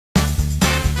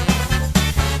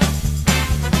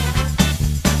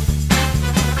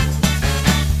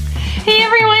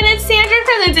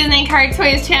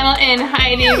DisneyCarToys channel and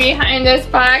hiding behind this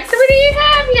box. What do you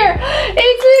have here?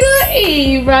 It's little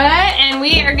Ava, and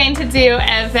we are going to do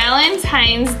a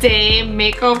Valentine's Day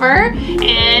makeover,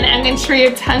 and I'm going to show you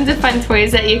tons of fun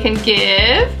toys that you can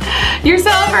give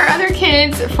yourself or other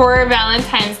kids for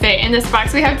Valentine's Day. In this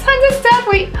box we have tons of stuff.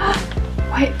 Wait,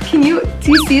 what? Do you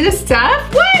see the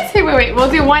stuff? What? Hey, wait,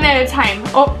 we'll do one at a time.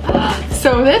 Oh,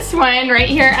 so this one right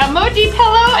here, emoji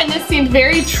pillow, and this seems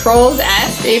very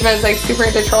Trolls-esque. Ava's like super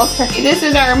into Trolls. This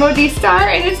is our emoji star,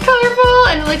 and it's colorful,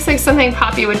 and it looks like something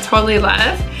Poppy would totally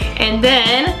love. And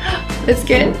then, let's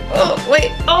get, oh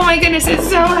wait, oh my goodness, it's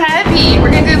so heavy.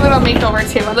 We're gonna do a little makeover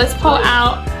too. Let's pull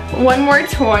out one more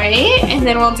toy, and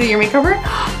then we'll do your makeover.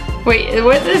 Wait,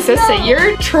 what does this say?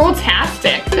 You're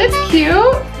Troll-tastic. That's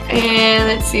cute. And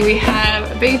let's see, we have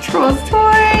a big Trolls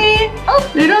toy.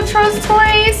 Oh, little Trolls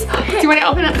toys. Do you want to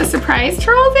open up the surprise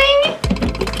troll thing?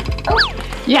 Oh.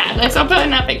 Yeah, let's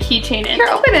open up a keychain. Here,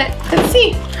 open it. Let's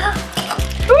see.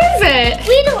 Who is it?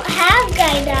 We don't have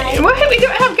Guy Diamond. What? We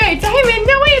don't have Guy Diamond?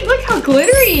 No way, look how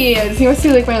glittery he is. You want to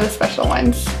see like one of the special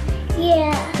ones?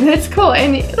 Yeah. That's cool.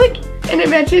 And look, and it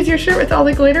matches your shirt with all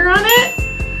the glitter on it.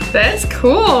 That's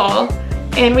cool.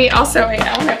 And we also, wait,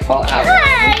 I want to pull out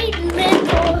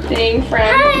little thing from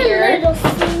here. Little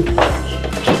thing.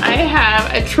 I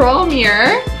have a troll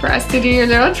mirror for us to do your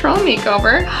little troll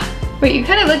makeover. Wait, you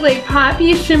kind of look like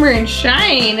Poppy, Shimmer, and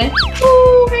Shine.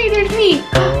 Oh, hey, there's me.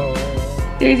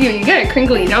 There's you. You got a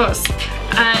crinkly nose.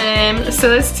 So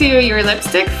let's do your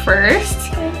lipstick first.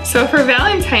 So for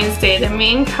Valentine's Day, the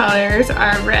main colors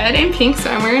are red and pink. So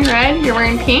I'm wearing red, you're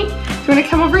wearing pink. Do you want to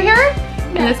come over here?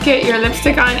 And let's get your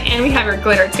lipstick on, and we have your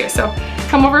glitter too. So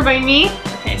come over by me.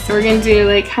 Okay, so we're gonna do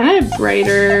like kind of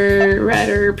brighter,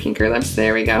 redder, pinker lips.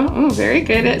 There we go. Oh, very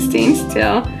good at staying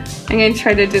still. I'm gonna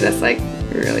try to do this like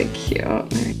really cute.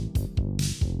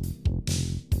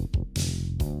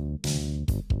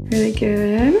 Really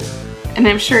good. And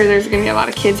I'm sure there's gonna be a lot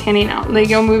of kids handing out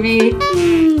Lego Movie.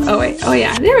 Oh wait, oh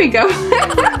yeah, there we go.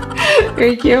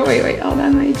 Very cute. Wait, hold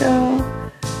on, there you go.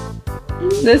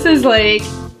 This is like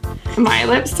my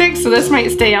lipstick, so this might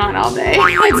stay on all day.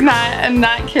 It's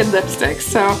not kid lipstick,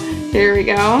 so here we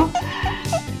go.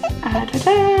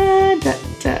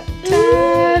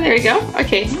 There we go.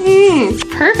 Okay,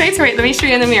 perfect. Wait, let me show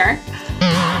you in the mirror.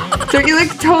 Don't you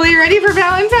look totally ready for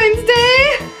Valentine's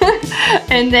Day?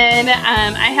 And then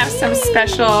I have some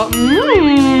special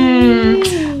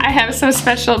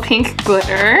pink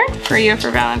glitter for you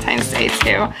for Valentine's Day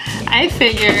too. I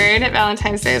figured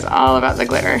Valentine's Day is all about the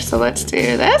glitter, so let's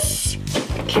do this.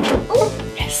 Okay.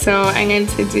 So I'm going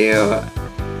to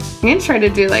try to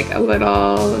do like a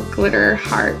little glitter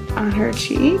heart on her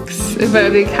cheeks, but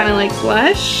it'd be kind of like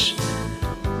blush,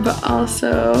 but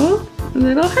also a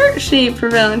little heart shape for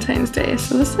Valentine's Day.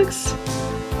 So this looks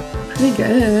pretty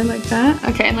good like that.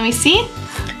 Okay, and let me see.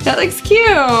 That looks cute.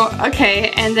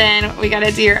 Okay, and then we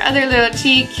gotta do your other little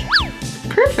cheek.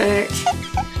 Perfect.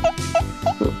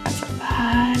 Ooh, that's a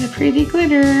lot of pretty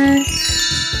glitter.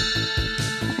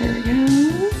 There we go.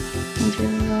 And do a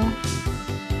little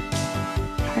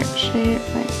heart shape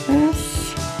like this.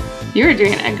 You're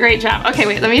doing a great job. Okay,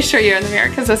 wait, let me show you in the mirror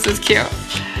because this is cute.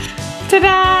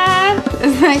 Ta-da!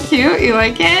 Isn't that cute? You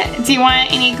like it? Do you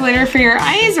want any glitter for your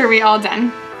eyes, or are we all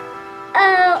done?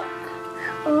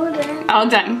 All done. All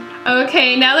done.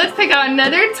 Okay, now let's pick out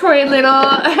another toy,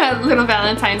 little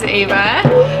Valentine's Ava.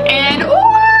 And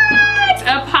what?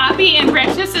 A Poppy and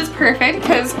Branch. This is perfect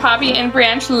because Poppy and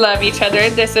Branch love each other.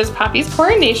 This is Poppy's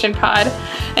coronation pod.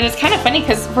 And it's kind of funny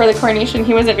because for the coronation,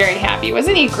 he wasn't very happy.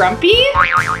 Wasn't he grumpy?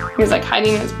 He was like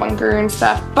hiding in his bunker and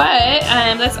stuff. But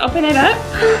let's open it up.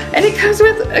 And it comes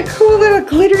with a cool little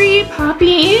glittery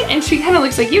Poppy. And she kind of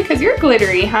looks like you because you're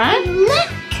glittery, huh?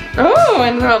 Oh,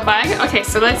 and a little bag. Okay,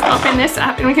 so let's open this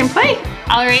up and we can play.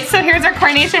 All right, so here's our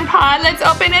coronation pod. Let's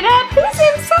open it up. Who's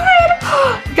inside?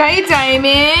 Guy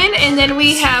Diamond, and then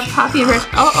we have Poppy.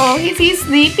 Oh, is he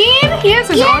sleeping? He has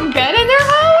his own bed in their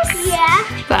house? Yeah.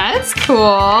 That's cool.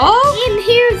 And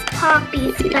here's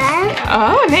Poppy's bed.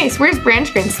 Oh, nice. Where's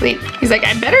Branch gonna sleep? He's like,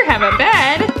 I better have a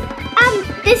bed.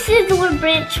 This is where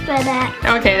Branch bed at.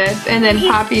 Okay, and then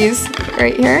Poppy's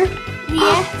right here.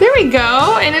 Yeah. There we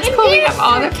go. And it's cool. We have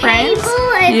all the friends.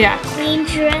 Yeah. Green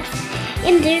dress.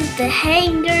 And there's the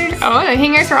hangers. Oh, the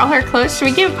hangers are all her clothes. Should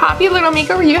we give Poppy a little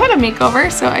makeover? You had a makeover,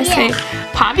 so I say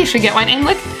Poppy should get one. And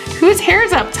look, whose hair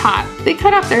is up top? They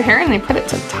cut off their hair and they put it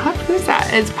to the top. Who's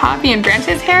that? It's Poppy and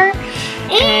Branch's hair.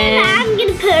 And I'm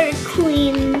gonna put her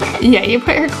queen. Yeah, you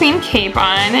put her queen cape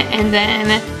on, and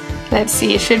then let's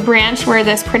see. Should Branch wear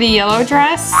this pretty yellow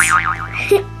dress?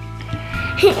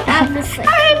 I'm ready.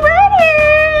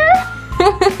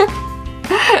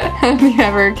 We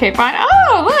have her cape on.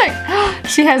 Oh, look!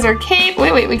 She has her cape.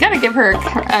 Wait, we gotta give her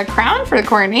a crown for the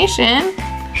coronation.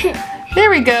 There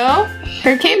we go.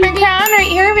 Her cape and crown right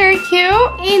here, very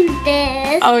cute. And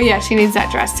this. Oh yeah, she needs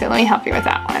that dress too. Let me help you with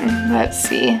that one. Let's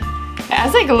see. It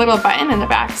has like a little button in the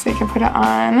back so you can put it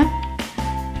on.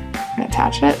 And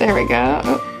attach it. There we go.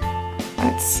 Oh.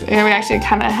 Here we actually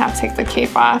kind of have to take the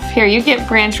cape off. Here, you get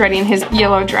Branch ready in his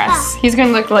yellow dress. He's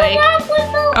gonna look like,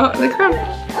 oh, the crown.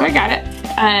 Oh, I got it.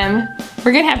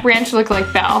 We're gonna have Branch look like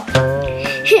Belle.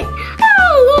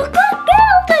 Oh, look at Belle.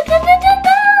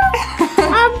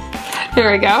 Here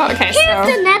we go. Okay,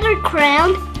 here's another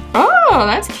crown. Oh,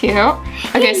 that's cute.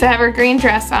 Okay, so have her green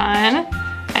dress on,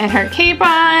 and her cape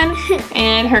on,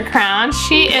 and her crown.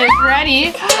 She is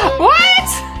ready. What?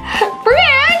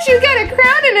 Branch, you got a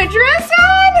crown and a dress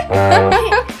on?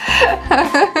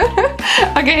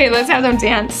 Okay, let's have them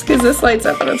dance because this lights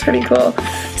up and it's pretty cool.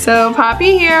 So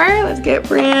Poppy here, let's get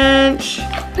Branch.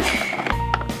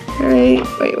 All right,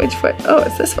 wait, which foot? Oh,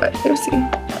 it's this foot. Let's see.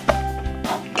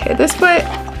 Okay, this foot,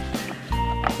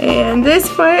 and this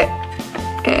foot,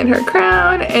 and her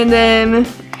crown, and then.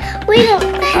 We don't.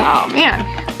 Oh man.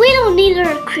 We don't need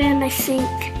her crown, I think.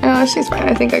 Oh, she's fine.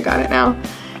 I think I got it now.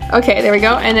 Okay, there we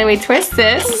go. And then we twist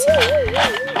this.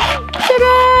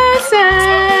 Ta-da!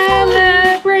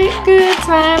 Celebrate good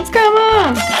times. Come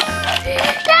on.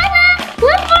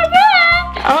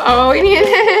 Uh-oh, we need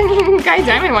Guy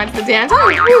Diamond wants to dance. Oh,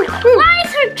 woo, woo. Why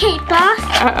is her cape off?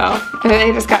 Uh-oh. And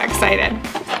they just got excited.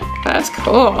 That's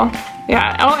cool.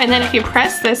 Yeah. Oh, and then if you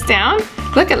press this down,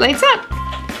 look, it lights up.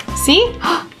 See?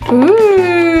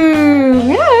 Ooh.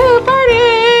 Yeah,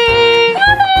 party.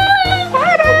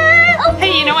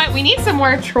 Hey, you know what? We need some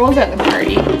more trolls at the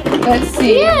party. Let's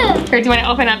see. Yeah. Here, do you want to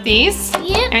open up these?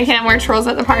 Yeah. And we can have more trolls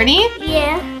at the party?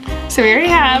 Yeah. So we already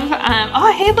have,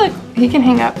 oh, hey, look. He can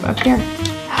hang up here.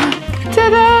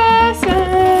 Ta-da!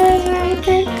 Celebrate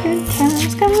good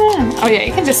times. Come on. Oh, yeah,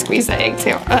 you can just squeeze the egg,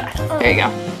 too. There you go.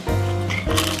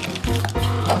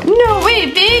 No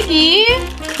way, Biggie.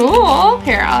 Cool.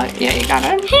 Here, yeah, you got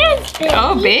him. Here's Biggie.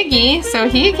 Oh, Biggie. So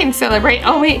he can celebrate.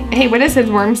 Oh, wait. Hey, what does his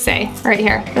worm say? Right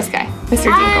here. This guy. Mr.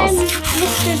 Dinkles.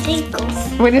 Mr.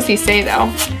 Dinkles. What does he say,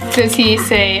 though? Does he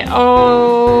say,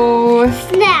 oh...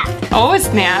 Snap. Oh,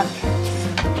 snap.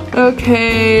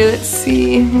 Okay, let's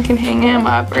see. We can hang him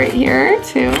up right here,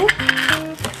 too.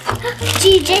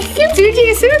 GJ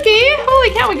Suki.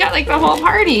 Holy cow, we got like the whole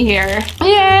party here.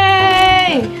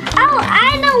 Yay! Oh,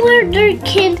 I know where they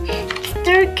can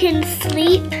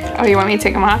sleep. Oh, you want me to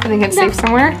take them off and they can sleep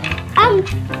somewhere?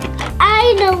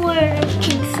 I know where they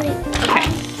can sleep. Okay.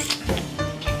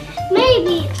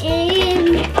 Maybe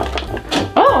in...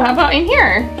 Oh, how about in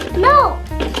here? No.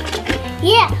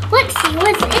 Yeah, let's see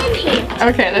what's in here.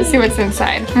 Okay, let's see what's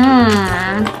inside.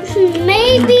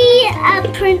 Maybe a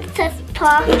Princess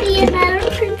Poppy, another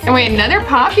princess. Oh, wait, another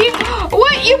Poppy?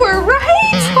 What? You were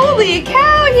right! Holy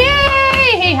cow,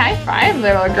 yay! Hey, high five,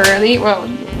 little girly. Well,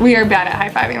 we are bad at high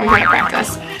fiving. We gotta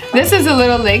practice. This is a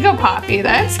little Lego Poppy.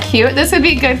 That's cute. This would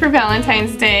be good for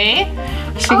Valentine's Day.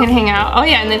 She can hang out. Oh,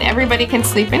 yeah, and then everybody can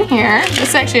sleep in here. This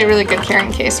is actually a really good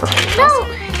carrying case for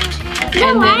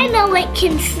No, I know it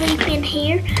can sleep in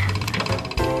here.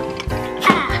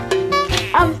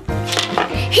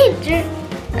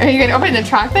 Are you gonna open the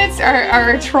chocolates?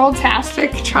 Our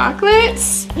Troll-tastic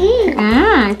chocolates?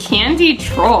 Candy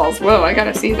trolls. Whoa, I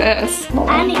gotta see this.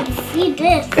 I need to see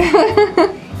this.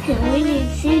 We need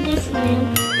to see this,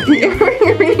 man. We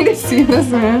need to see this,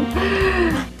 man.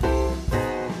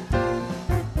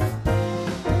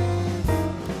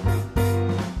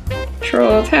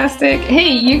 Troll-tastic.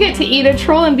 Hey, you get to eat a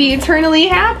troll and be eternally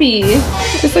happy.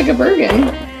 Just like a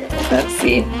Bergen. Let's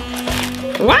see.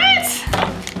 What?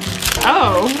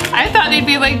 Oh, I thought they'd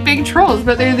be like big trolls,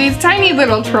 but they're these tiny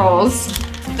little trolls.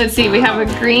 Let's see, we have a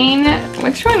green.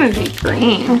 Which one would be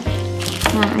green?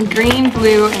 Green,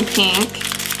 blue, and pink.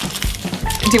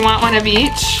 Do you want one of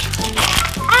each?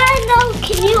 I know.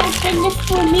 Can you open this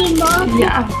for me, Mom?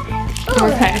 Yeah.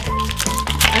 Okay.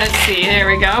 Let's see, there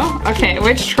we go. Okay,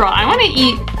 which troll? I want to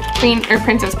eat Queen or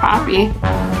Princess Poppy.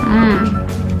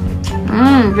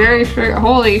 Very sugar.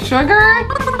 Holy sugar.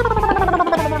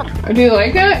 Do you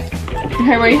like it?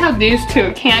 Okay, we have these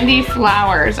two, candy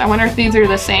flowers. I wonder if these are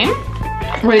the same.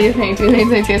 What do you think? Do you think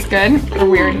they taste good or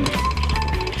weird?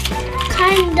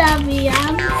 Kind of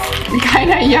yum. Kind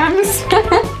of yums?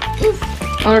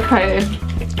 Okay.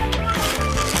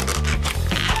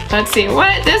 Let's see,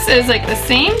 what? This is like the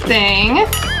same thing,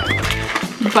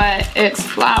 but it's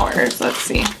flowers. Let's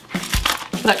see.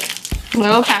 Look,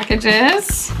 little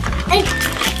packages.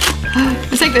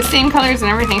 It's like the same colors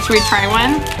and everything. Should we try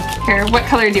one? Here, what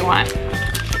color do you want?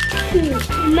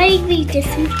 Maybe this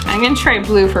one. I'm gonna try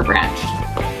blue for branch.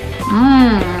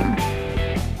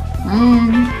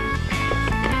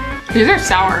 These are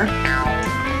sour.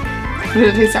 Does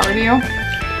it taste sour to you?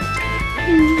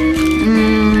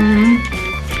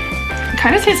 It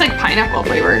kind of tastes like pineapple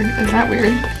flavor. Is that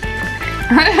weird?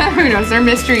 Who knows? They're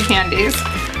mystery candies.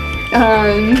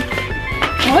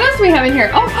 What else do we have in here?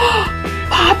 Oh,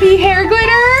 poppy hair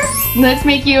glitter. Let's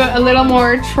make you a little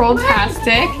more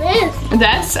troll-tastic.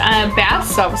 That's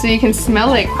bath soap, so you can smell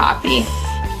like poppy.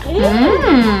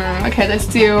 Okay, let's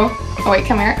do. Oh wait,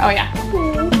 come here. Oh yeah. Do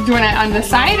you want it on the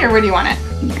side, or where do you want it?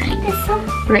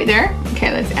 Right there.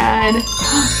 Okay, let's add.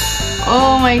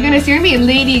 Oh my goodness, you're gonna be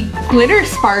Lady Glitter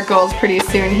Sparkles pretty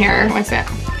soon here. What's that?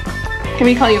 Can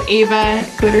we call you Ava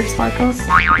Glitter Sparkles?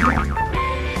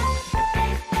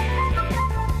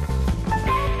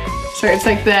 So it's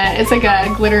like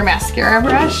a glitter mascara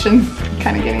brush and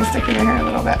kind of getting stuck in your hair a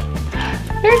little bit.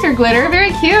 There's your glitter,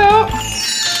 very cute.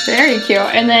 Very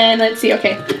cute. And then let's see,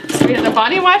 okay. So we have the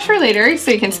body wash for later so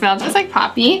you can smell just like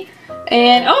Poppy.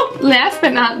 And oh, last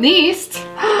but not least,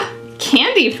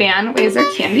 candy fan. Wait, is there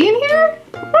candy in here?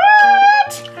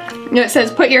 What? No, it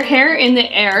says put your hair in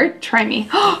the air. Try me.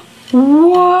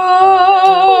 Whoa!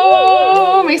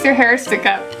 Makes your hair stick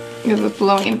up because it's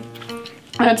blowing.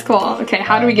 That's cool. Okay,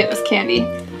 how do we get this candy?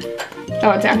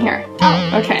 Oh, it's down here.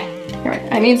 Oh, okay. Here,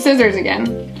 I need scissors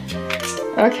again.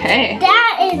 Okay.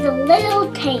 That is a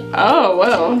little tape. Oh,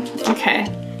 whoa. Okay.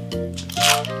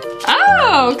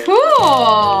 Oh,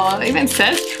 cool. It even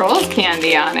says Trolls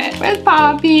candy on it with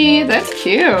Poppy. That's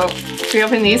cute. Should we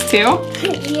open these too?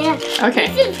 Yeah. Okay.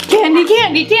 Candy,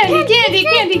 candy, candy, candy,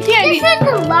 candy, candy. This is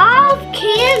a lot of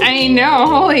candy. I know.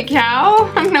 Holy cow.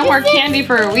 No more candy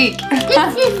for a week.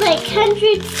 This is like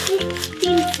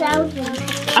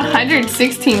 116,000.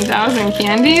 116,000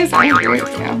 candies? I agree with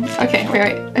you. Okay,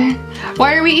 wait.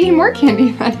 Why are we eating more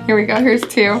candy then? Here we go. Here's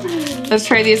two. Let's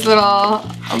try these little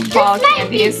ball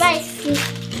candies.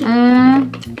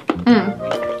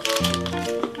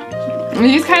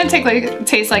 These kind of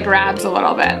taste like Rabs a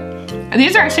little bit.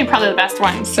 These are actually probably the best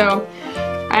ones. So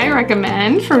I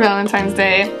recommend for Valentine's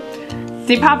Day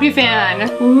the Poppy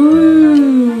Fan.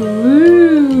 Ooh,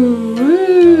 ooh,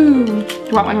 ooh. Do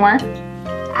you want one more?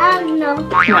 No. No?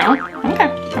 Okay.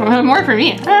 More for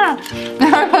me. Well,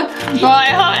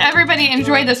 I hope everybody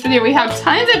enjoyed this video. We have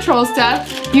tons of troll stuff.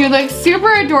 You look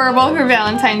super adorable for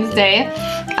Valentine's Day.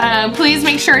 Please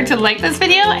make sure to like this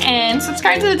video and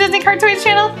subscribe to the DisneyCarToys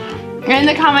channel. In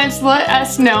the comments, let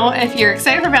us know if you're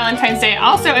excited for Valentine's Day.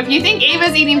 Also, if you think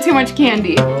Ava's eating too much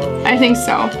candy. I think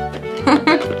so.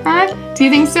 Huh? Do you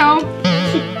think so?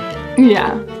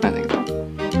 Yeah, I think